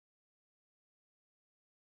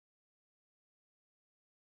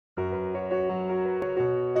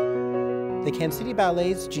The Kansas City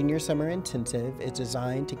Ballet's Junior Summer Intensive is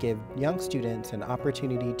designed to give young students an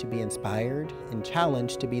opportunity to be inspired and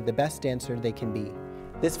challenged to be the best dancer they can be.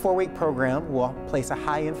 This 4-week program will place a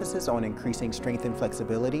high emphasis on increasing strength and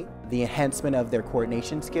flexibility, the enhancement of their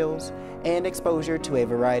coordination skills, and exposure to a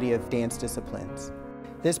variety of dance disciplines.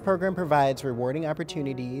 This program provides rewarding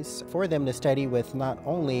opportunities for them to study with not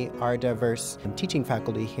only our diverse teaching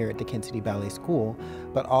faculty here at the Kansas City Ballet School,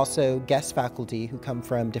 but also guest faculty who come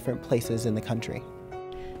from different places in the country.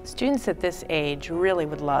 Students at this age really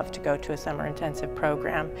would love to go to a summer intensive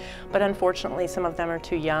program, but unfortunately some of them are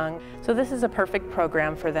too young. So this is a perfect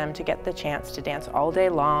program for them to get the chance to dance all day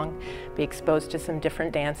long, be exposed to some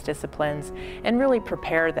different dance disciplines, and really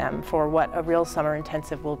prepare them for what a real summer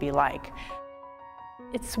intensive will be like.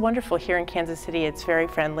 It's wonderful here in Kansas City. It's very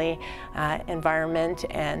friendly environment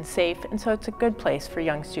and safe, and so it's a good place for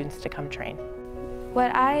young students to come train.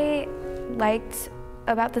 What I liked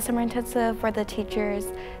about the summer intensive were the teachers.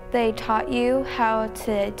 They taught you how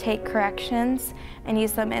to take corrections and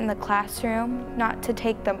use them in the classroom, not to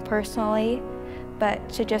take them personally, but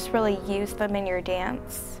to just really use them in your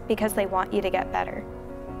dance because they want you to get better.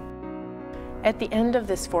 At the end of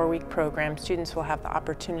this 4-week program, students will have the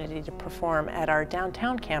opportunity to perform at our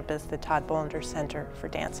downtown campus, the Todd Bolender Center for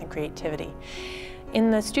Dance and Creativity.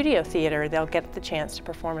 In the studio theater, they'll get the chance to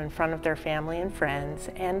perform in front of their family and friends,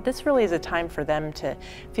 and this really is a time for them to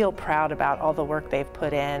feel proud about all the work they've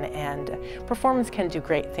put in, and performance can do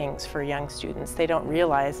great things for young students. They don't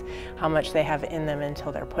realize how much they have in them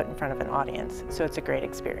until they're put in front of an audience, so it's a great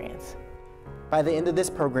experience. By the end of this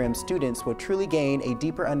program, students will truly gain a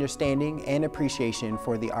deeper understanding and appreciation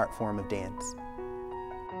for the art form of dance.